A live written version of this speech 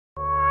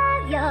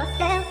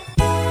yourself.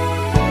 A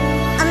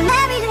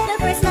merry little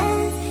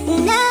Christmas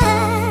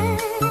night.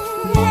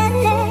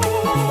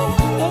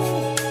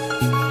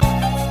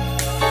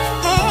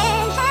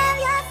 And have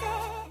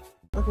yourself.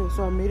 Okay,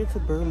 so I made it to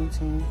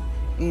Burlington,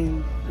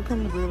 and we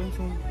come to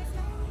Burlington.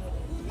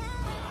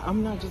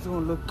 I'm not just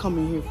gonna come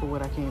in here for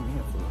what I came in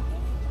here for.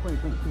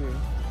 Point blank period.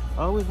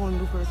 I always want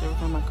to do first every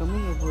time I come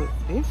in here, but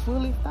they're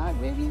fully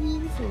stocked,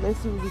 baby. So let's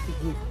see what we can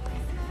get.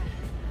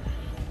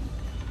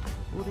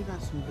 Oh, they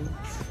got some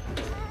boots.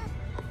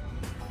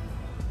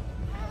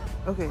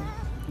 Okay,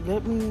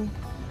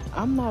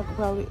 I'm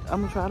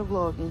gonna try to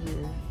vlog in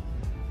here,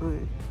 but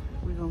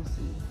we're gonna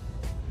see.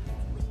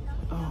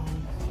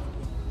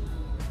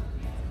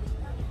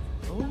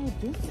 Oh,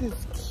 this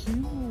is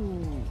cute.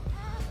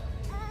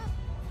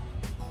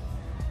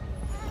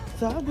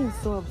 So I've been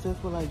so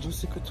obsessed with like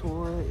Juicy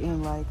Couture,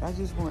 and like I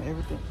just want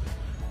everything.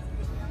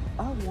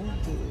 I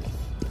want this.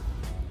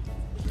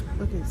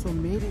 Okay, so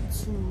made it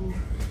to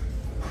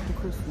the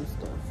Christmas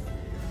stuff.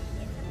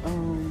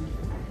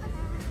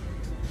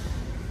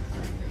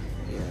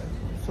 Yeah,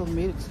 so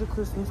made it to the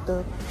Christmas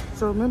stuff.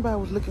 So remember I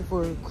was looking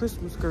for a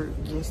Christmas skirt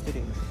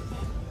yesterday.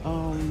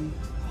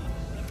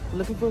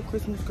 Looking for a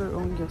Christmas skirt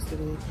on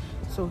yesterday.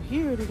 So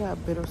here they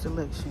got better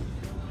selection.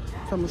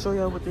 So I'm gonna show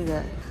y'all what they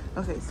got.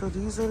 Okay, so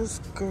these are the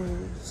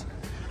skirts.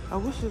 I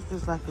wish this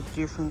was like a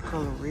different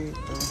color red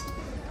though.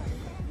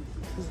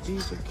 Because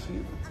these are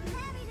cute.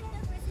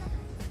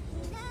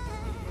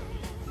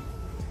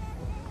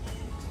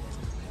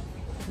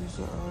 These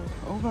are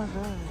oh my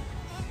god.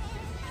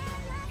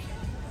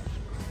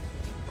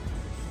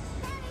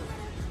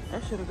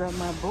 I should have got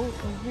my boat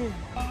from here.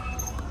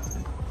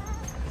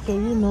 So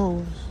you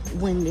know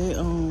when they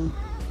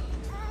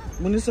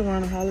when it's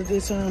around the holiday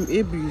time,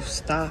 it be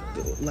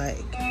stocked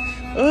like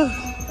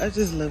I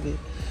just love it.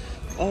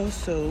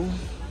 Also,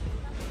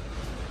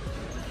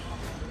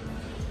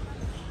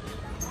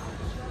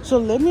 so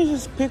let me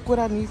just pick what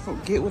I need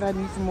get what I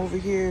need from over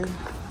here,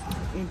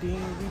 and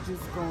then we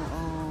just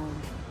gonna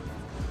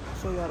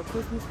show y'all the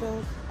Christmas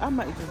stuff. I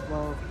might just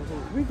vlog the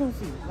whole. We're gonna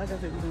see. Like I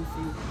said, we're gonna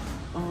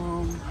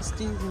see.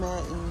 Steve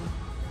Madden.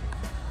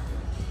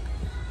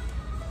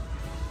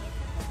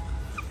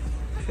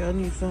 If y'all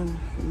need some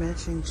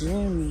matching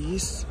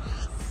jammies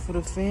for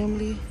the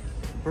family,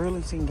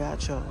 Burlington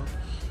got y'all.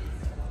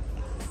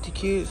 The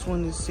kids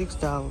one is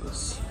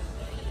 $6.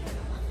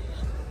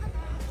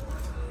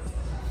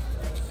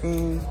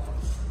 And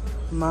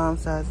mom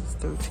size is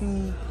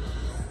 13.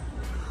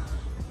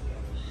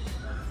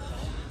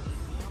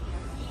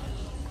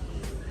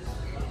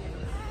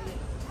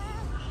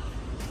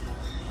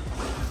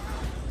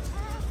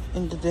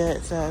 And the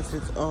dad size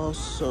is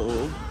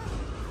also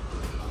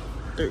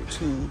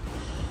 13.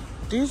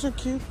 These are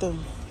cute though.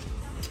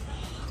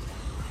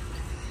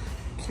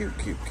 Cute,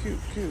 cute, cute,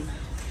 cute.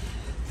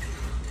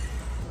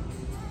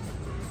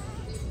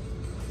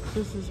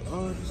 This is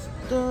all the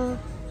stuff.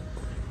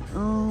 I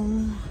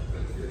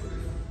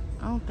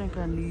don't think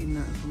I need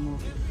nothing from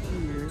over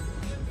here.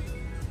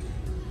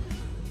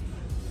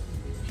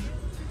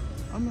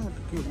 I'm gonna have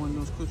to get one of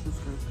those Christmas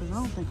skirts because I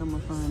don't think I'm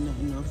gonna find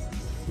nothing else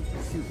super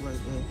cute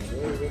like that.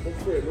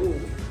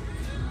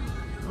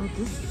 Oh,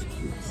 this is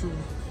cute too.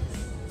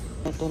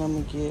 I thought I'm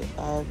gonna get,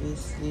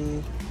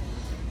 obviously.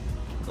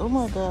 Oh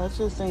my god, I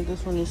just think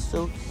this one is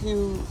so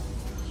cute.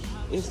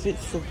 It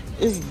fits so,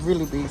 it's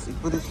really basic,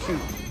 but it's cute.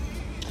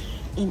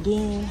 And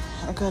then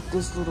I got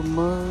this little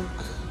mug,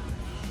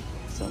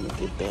 so I'm gonna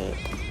get that.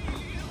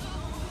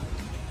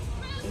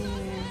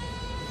 And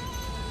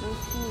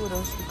let's see what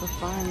else we can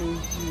find in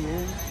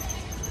here.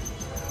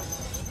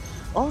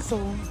 Also,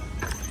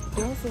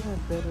 they also have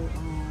better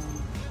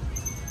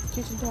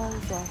kitchen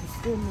towels, so I can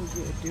still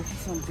maybe get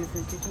some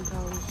different kitchen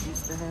towels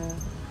just to have.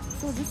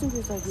 So just in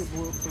case I get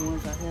bored with the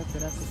ones I have,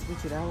 that I can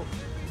switch it out.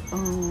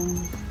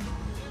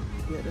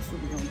 Yeah, that's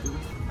what we're gonna do.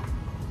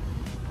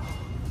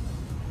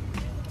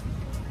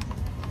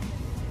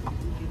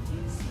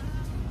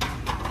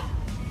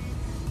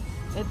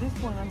 At this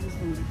point, I'm just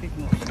gonna be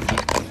picking up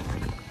stuff.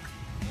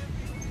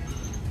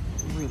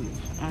 Really,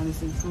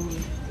 honestly,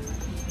 truly,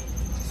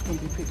 just gonna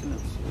be picking up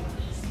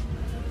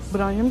stuff.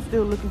 But I am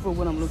still looking for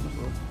what I'm looking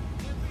for.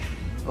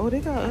 Oh,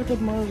 they got other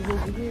mugs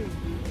over here.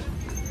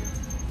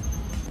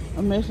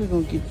 I'm actually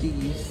gonna get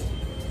these.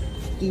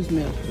 These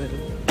smell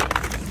better.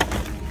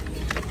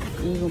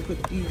 We're gonna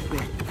put these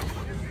back.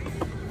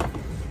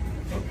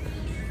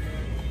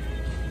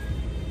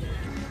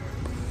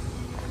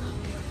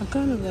 I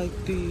kind of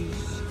like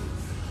these.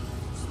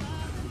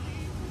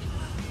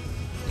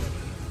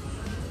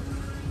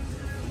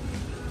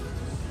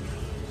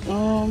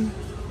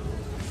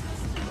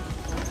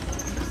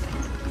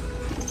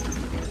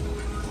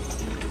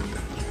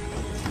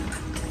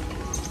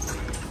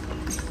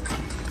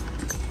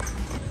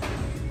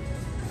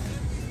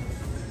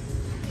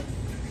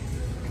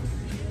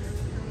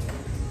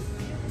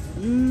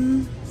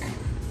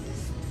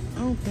 I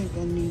don't think I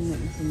need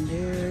nothing from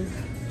there.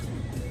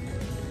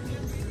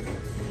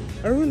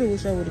 I really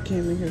wish I would have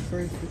came in here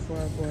first before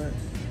I bought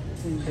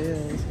some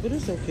bells, but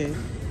it's okay.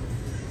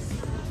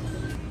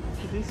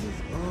 this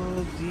is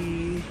all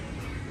the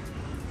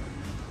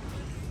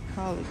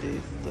holiday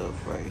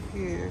stuff right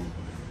here.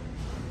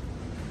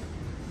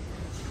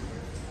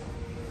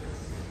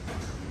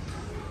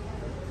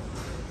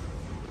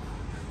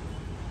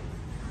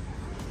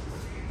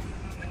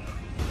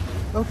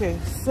 Okay,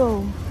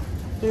 so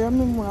I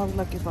remember when I was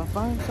like, if I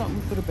find something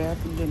for the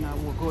bathroom, then I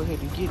will go ahead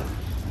and get it.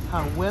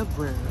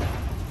 However,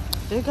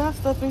 they got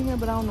stuff in here,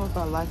 but I don't know if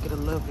I like it or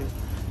love it.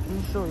 Let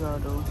me show y'all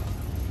though.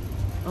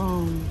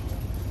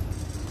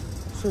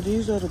 So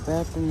these are the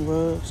bathroom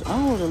rugs. I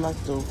don't really like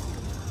the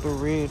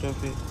red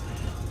of it.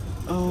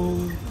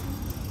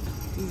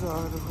 These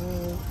are the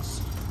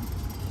rugs.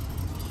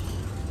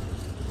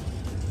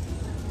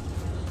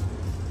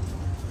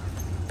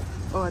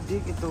 Oh, I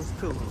did get those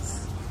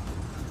pillows.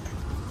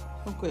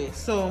 Okay,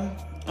 so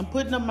I'm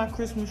putting up my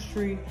Christmas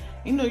tree.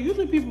 You know,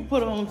 usually people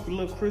put on a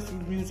little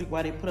Christmas music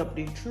while they put up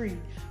their tree.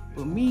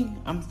 But me,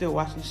 I'm still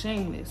watching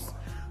Shameless.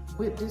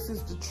 But this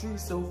is the tree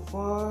so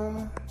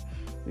far.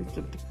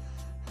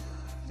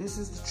 This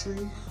is the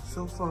tree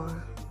so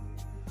far.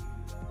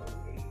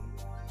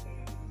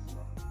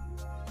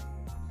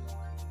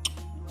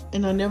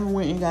 And I never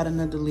went and got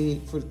another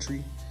leg for the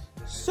tree.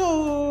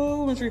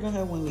 So the tree gonna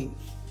have one leg.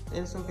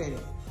 It's okay.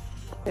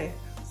 Okay,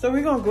 so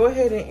we're gonna go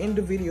ahead and end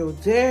the video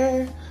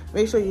there.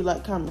 Make sure you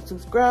like, comment,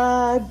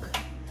 subscribe.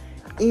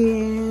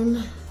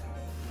 And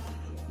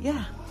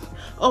yeah.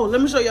 Oh,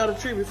 let me show y'all the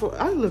tree before.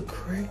 I look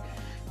crazy.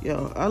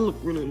 Yo, I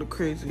really look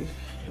crazy.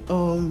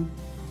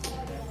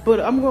 But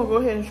I'm gonna go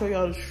ahead and show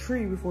y'all the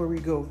tree before we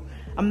go.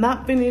 I'm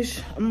not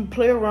finished. I'm gonna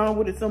play around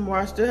with it some more.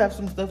 I still have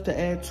some stuff to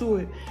add to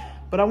it.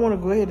 But I wanna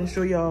go ahead and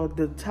show y'all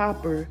the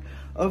topper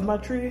of my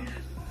tree.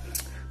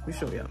 Let me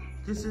show y'all.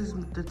 This is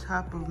the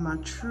top of my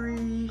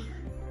tree.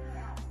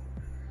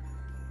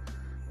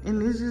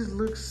 And this just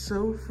looks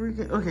so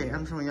freaking, okay,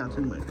 I'm showing y'all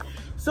too much.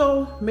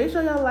 So make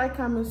sure y'all like,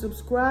 comment,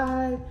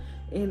 subscribe,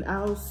 and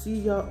I'll see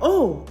y'all.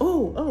 Oh,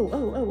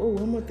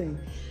 one more thing.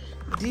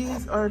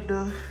 These are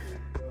the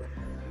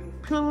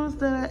pillows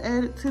that I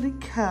added to the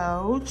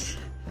couch.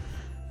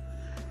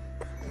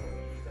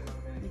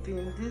 And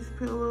then this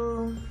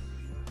pillow.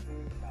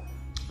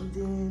 And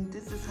then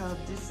this is how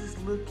this is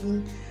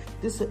looking.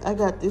 I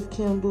got this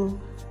candle.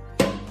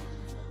 So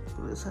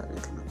that's how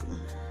this looking.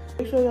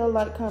 Make sure y'all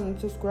like, comment,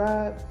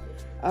 subscribe.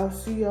 I'll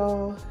see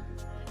y'all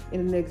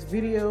in the next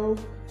video.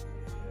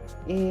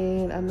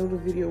 And I know the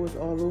video was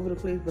all over the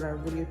place, but I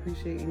really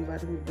appreciate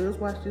anybody who does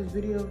watch this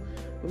video.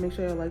 But make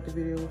sure y'all like the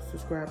video,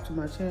 subscribe to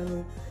my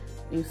channel,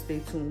 and stay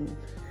tuned.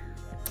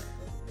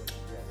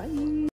 Bye.